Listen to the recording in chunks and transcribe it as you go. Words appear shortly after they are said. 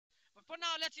for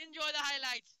now, let's enjoy the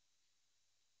highlights.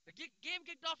 The game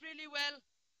kicked off really well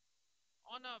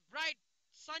on a bright,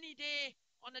 sunny day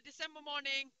on a December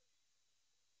morning.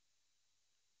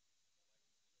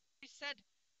 He said,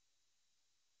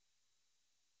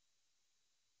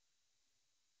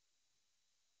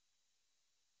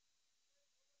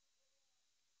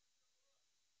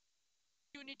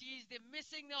 they're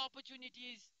missing the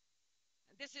opportunities.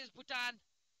 And this is Bhutan.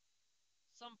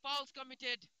 Some fouls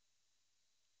committed.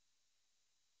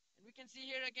 And we can see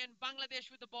here again Bangladesh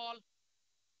with the ball.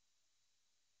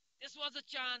 This was a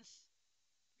chance.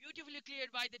 Beautifully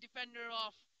cleared by the defender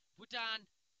of Bhutan.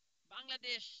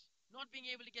 Bangladesh not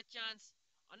being able to get chance.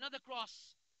 Another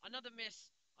cross, another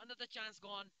miss, another chance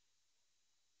gone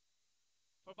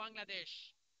for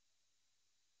Bangladesh.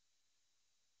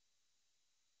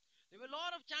 There were a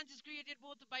lot of chances created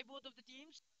by both of the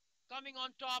teams coming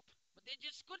on top, but they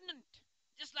just couldn't.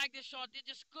 Just like they shot, they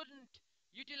just couldn't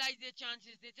utilize their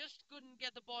chances. They just couldn't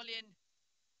get the ball in.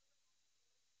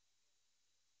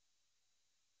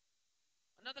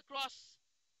 Another cross,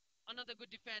 another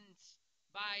good defense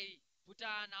by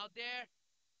Bhutan out there.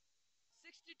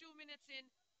 62 minutes in,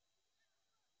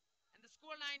 and the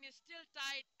scoreline is still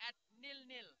tied at 0-0.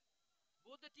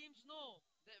 Both the teams know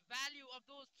the value of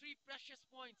those 3 precious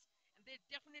points, and they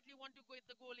definitely want to get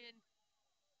the goal in.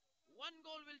 1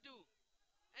 goal will do.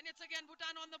 And it's again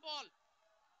Bhutan on the ball.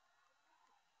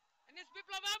 And it's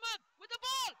Biplav Ahmed with the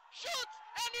ball. Shoots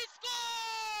and he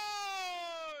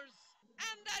scores!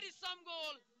 And that is some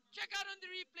goal. Check out on the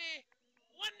replay.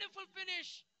 Wonderful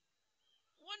finish.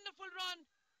 Wonderful run.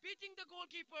 Beating the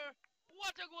goalkeeper.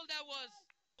 What a goal that was.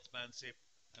 Man safe.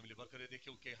 हामीले भर्खरै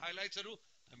देख्यौं के हाइलाइट्सहरु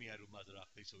हामी यहाँ रुममा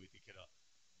राख्दै छौं यतिखेर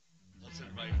Hassan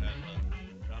right ह्यान्डमा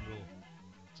राम्रो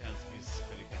चान्स मिस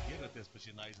गरेका थिए र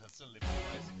त्यसपछि नाइज हसनले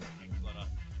किकद्वारा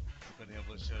गर्ने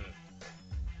अवसर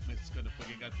मिस गर्न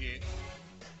पुगेका थिए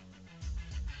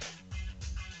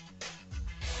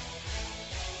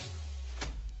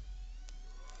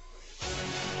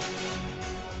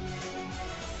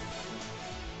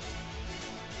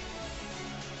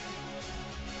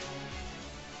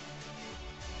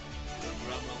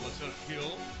राम्रो अवसर थियो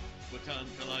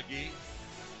भुटानका लागि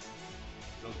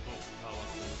रोको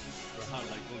हावाको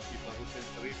प्रहारलाई गोलकिपर हुसेन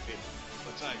शरीफले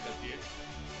बचाएका थिए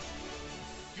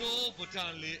यो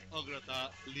भुटानले अग्रता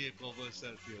लिएको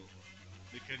अवसर थियो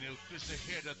निकै नै उत्कृष्ट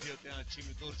हेडर थियो त्यहाँ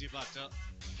छिमी दोर्जीबाट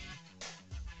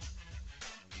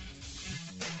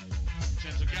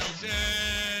चेन्जो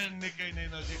ग्याल्सेन निकै नै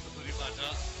नजिकको दूरीबाट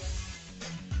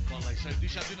बललाई सही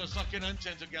दिशा दिन सकेनन्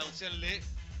चेन्जो ग्याल्सेनले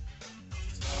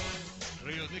र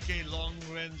यो निकै लङ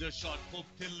रेन्ज शट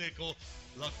पोख्थिल्लेको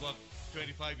लगभग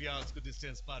 25 yards को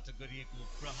distance बाट गरिएको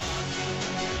प्रहार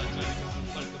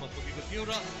सम्पर्कमा पुगेको थियो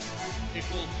र एक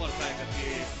गोल फर्काएका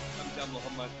थिए हमजा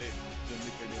मोहम्मदले जुन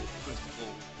निकै नै उत्कृष्ट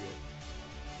गोल थियो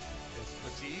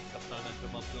त्यसपछि कप्तान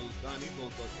अक्रम अब्दुल गानी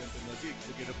गोलको अत्यन्त नजिक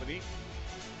पुगेर पनि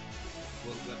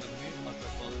गोल गर्न पनि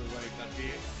असफल रहेका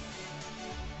थिए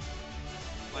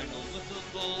फाइनल विसल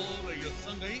गोल र यो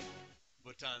सँगै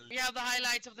Bhutan. We have the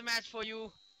highlights of the match for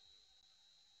you.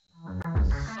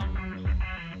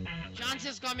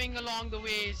 Chances coming along the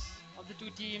ways of the two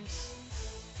teams.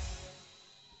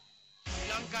 Sri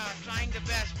Lanka trying the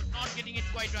best but not getting it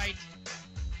quite right.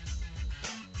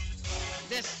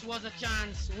 This was a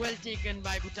chance well taken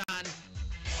by Bhutan.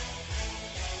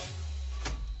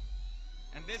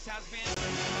 And this has been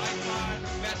by far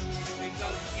the best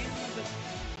result in the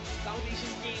South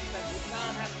Asian games that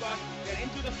Bhutan has got. They're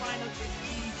into the finals with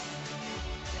ease.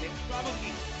 And it's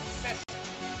probably the best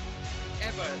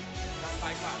ever done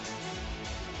by far.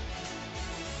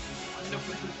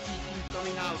 Wonderful to see teams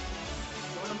coming out.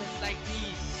 Tournaments like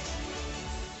these.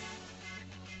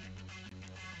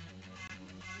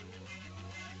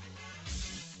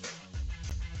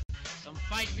 Some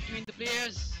fight between the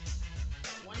players.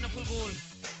 Wonderful goal.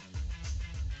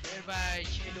 There by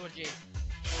Chidorje.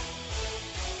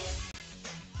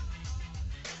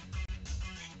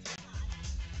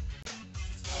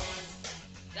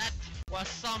 That was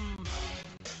some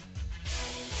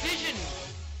vision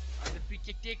by the free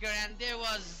kick taker, and there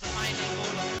was the final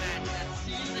goal of the match that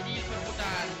sealed the deal for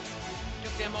Bhutan.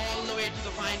 Took them all the way to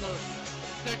the final.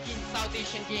 13th South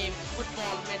Asian Games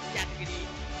football men's category.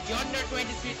 The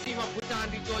under-23 team of Bhutan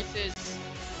rejoices.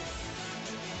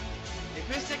 They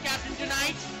missed their captain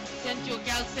tonight, Sentio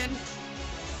Galsen.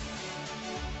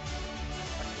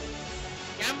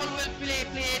 Campbell will play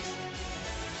it.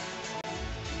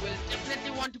 Will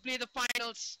definitely want to play the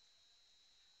finals.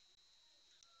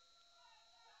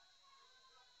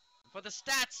 For the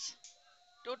stats,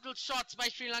 total shots by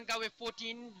Sri Lanka were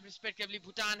 14, respectively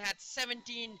Bhutan had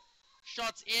 17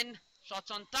 shots in.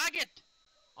 shots on target.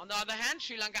 On the other hand,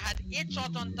 Sri Lanka had 8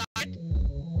 shots on target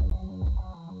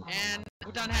and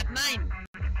Bhutan had 9.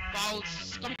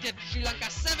 Fouls committed, Sri Lanka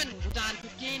 7, Bhutan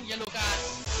 15, yellow cards.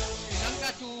 Sri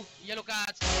Lanka 2, yellow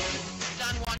cards.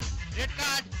 Bhutan 1, red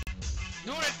card.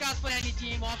 No red cards for any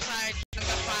team. Offside, Sri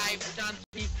Lanka 5, Bhutan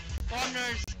 3.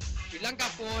 Corners, Sri Lanka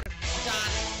 4,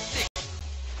 Bhutan 6.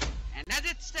 And as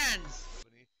it stands,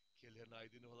 खेल हेर्न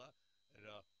आइदिनु होला र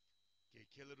केही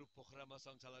खेलहरू पोखरामा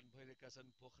सञ्चालन भइरहेका छन्।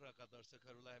 पोखराका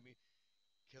दर्शकहरूलाई हामी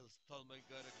खेल स्थलमै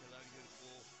गएर खेलाडीहरूको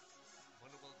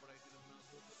मनोबल बढाइदिनु हुन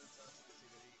अनुरोध गर्न चाहन्छु।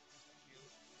 त्यसैगरी खेल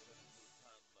जनकपुर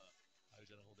धाममा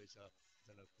आयोजना हुँदैछ।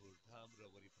 जनकपुर धाम र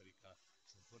वरिपरिका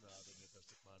सम्पूर्ण आदरणीय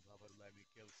दर्शक महानुभावहरूलाई हामी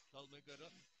खेल स्थलमै गएर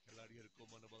खेलाडीहरूको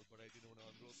मनोबल बढाइदिनु हुन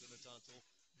अनुरोध गर्न चाहन्छौँ।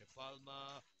 नेपालमा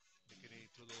निकै नै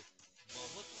ठुलो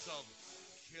महोत्सव,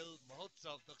 खेल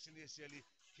महोत्सव, दक्षिण एसियाली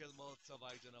खेल महोत्सव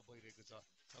आयोजना भइरहेको छ।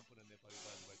 सम्पूर्ण नेपाली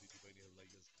दाजुभाइ दिदीबहिनीहरूलाई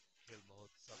यस खेल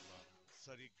महोत्सवमा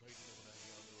सरिक भइदिनु हुन हामी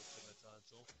अनुरोध गर्न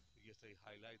चाहन्छौँ। यसै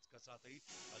हाइलाइट्सका साथै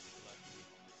आजको लागि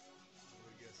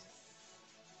हाम्रो यस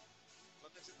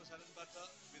प्रत्यक्ष प्रसारणबाट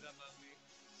बिदा माग्ने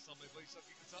समय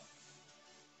भइसकेको छ।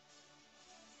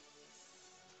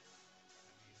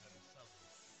 हामीहरू सामु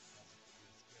आजको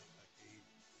यस खेलका केही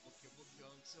मुख्य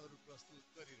अंशहरू प्रस्तुत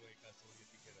गरिरहेका छौँ।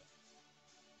 यतिखेर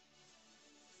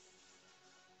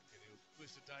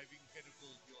उत्कृष्ट डाइभिङ हेरेको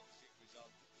यो अभिषेक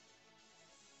रिजाल,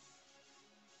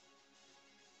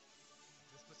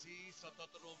 त्यसपछि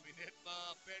 77औं मिनेटमा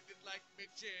पेटेड लाइक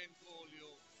मिक्चेन गोल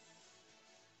यो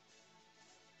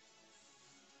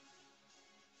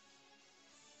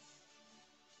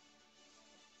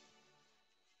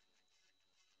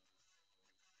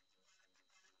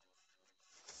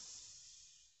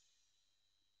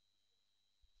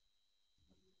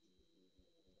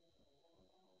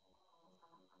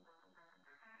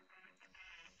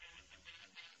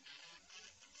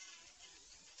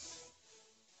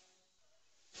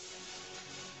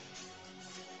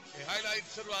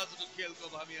हाइलाइट्सहरू आजको खेलको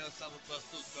हामी सामु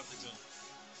प्रस्तुत गर्दैछौँ।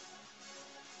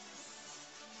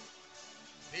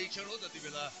 त्यही क्षण हो जति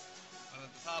बेला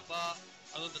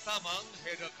अनन्त तामाङ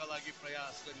हेडरका लागि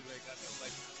प्रयास गरिरहेका थिए।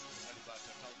 उनलाई पछाडिबाट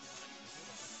टाउकोमा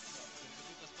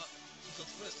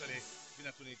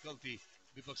बिना कुनै गल्ती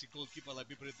विपक्षी गोलकिपरलाई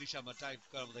विपरीत दिशामा टाइप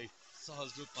गराउँदै सहज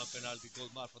रूपमा पेनाल्टी गोल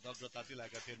मार्फत अग्रता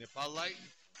दिलाएका थिए नेपाललाई।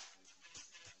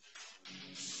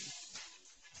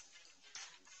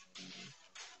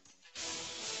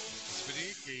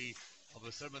 केही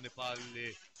अवसरमा नेपालले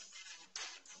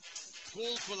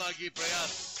गोलको लागि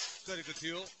प्रयास गरेको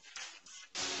थियो।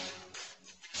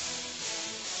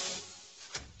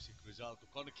 रिजालको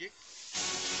कर्नर किक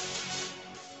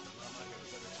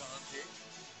चाहन्थे,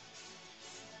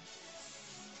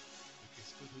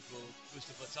 उत्कृष्ट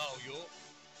बचाउ यो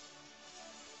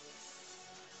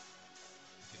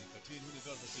कठिन हुने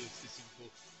गर्दछ यस किसिमको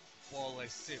बललाई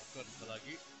सेभ गर्नका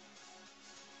लागि।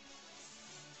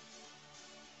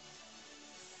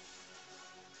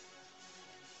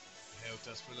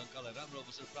 एउटा श्रीलङ्कालाई राम्रो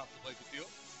अवसर प्राप्त भएको थियो।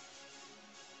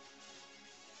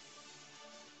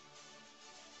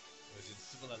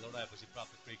 लडाएपछि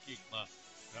प्राप्त फ्री किकमा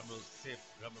राम्रो सेभ,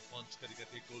 राम्रो पञ्च गरेका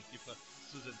थिए गोलकिपर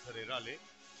सुजन फरेराले।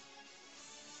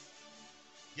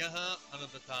 यहाँ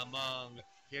अनन्त तामाङ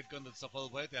हेड गर्न सफल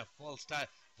भयो। त्यहाँ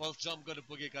फल्स जम्प गर्न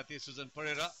पुगेका थिए सुजन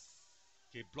फरेरा,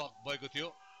 केही ब्लक भएको थियो।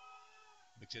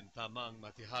 मिक्चेन तामाङ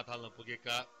माथि हात हाल्न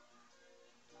पुगेका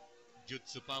जुत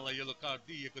सुपाङलाई येलो कार्ड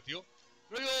दिएको थियो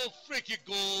र यो फ्री किक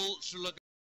गोल श्रीलङ्का।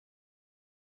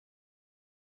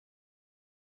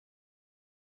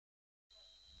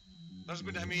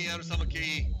 दर्शक हामी यहाँहरूसम्म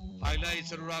केही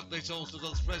हाइलाइट्सहरू राख्दैछौँ।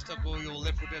 सुजल श्रेष्ठको यो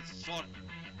लेफ्ट फुटेड शट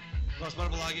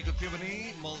क्रसबारमा लागेको थियो भने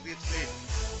मल्दिभ्सले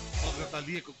अग्रता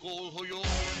लिएको गोल हो यो।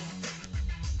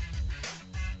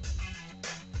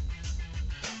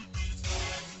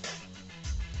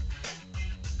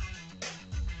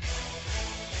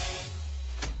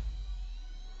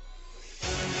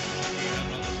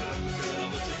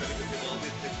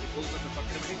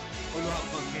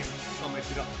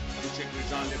 अभिषेक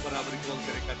रिजालले बराबरी गोल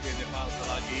गरेका थिए नेपालका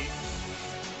लागि।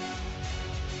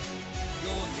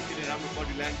 यो निकै नै राम्रो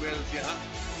बडी ल्याङ्ग्वेज यहाँ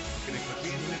किन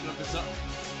कठिन हुने गर्दछ।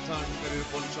 टर्न गरेर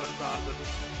बल सट प्राप्त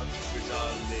अभिषेक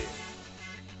रिजालले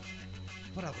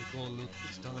बराबरी गोल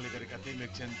उत्कृष्ट ढङ्गले गरेका थिए।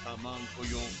 मिक्चेन तामाङको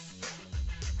यो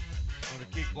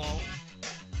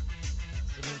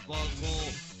बलको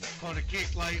कर्नर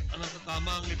किकलाई अनन्त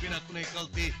तामाङले बिना कुनै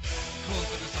गल्ती गोल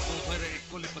गर्न सफल भएर एक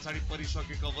गोलले पछाडि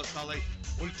परिसकेको अवस्थालाई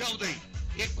उल्टाउँदै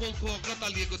एक गोलको अग्रता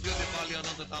लिएको थियो नेपालले।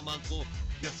 अनन्त तामाङको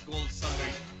यस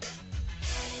गोलसँगै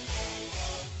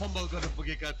फम्बल गर्न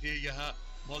पुगेका थिए यहाँ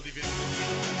मल्दिभ्स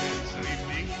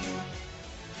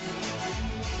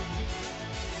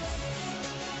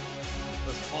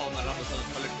बस फर्ममा राम्रोसँग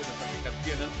कलेक्ट गर्न सकेका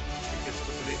थिएनन्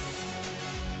विकेटले।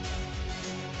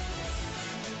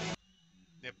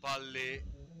 नेपालले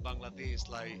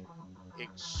बङ्गलादेशलाई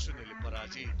 1-0 ले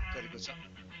पराजित गरेको छ।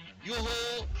 यो हो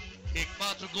एक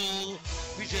मात्र गोल,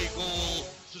 विजय गोल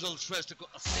सुजल श्रेष्ठको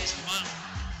असिस्टमा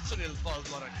सुनिल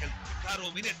पालद्वारा खेल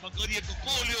 11औं मिनेटमा गरिएको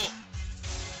गोल हो।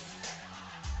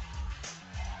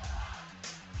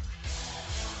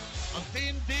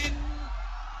 अन्तिम दिन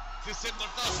डिसेम्बर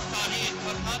 10 तारिक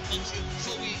अर्थात् मङ्सिर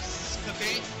 24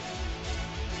 गते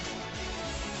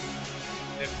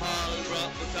नेपाल र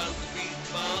भुटानको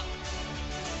बिचमा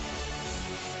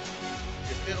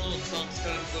 13औं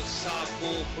संस्करणको सागको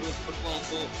पुरुष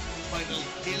फुटबलको फाइनल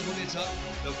खेल हुनेछ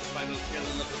र फाइनल खेल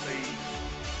लगत्तै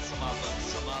समापन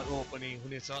समारोह पनि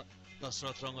हुनेछ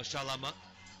दशरथ रङ्गशालामा।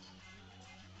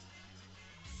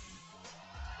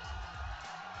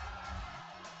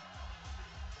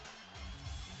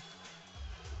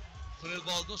 सुनिल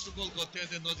बल दोस्रो गोलको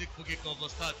अत्यन्तै नजिक पुगेको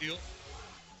अवस्था थियो।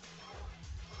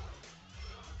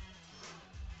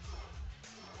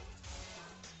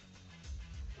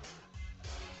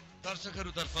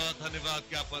 दर्शकहरूतर्फ धन्यवाद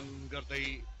ज्ञापन गर्दै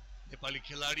नेपाली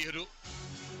खेलाडीहरू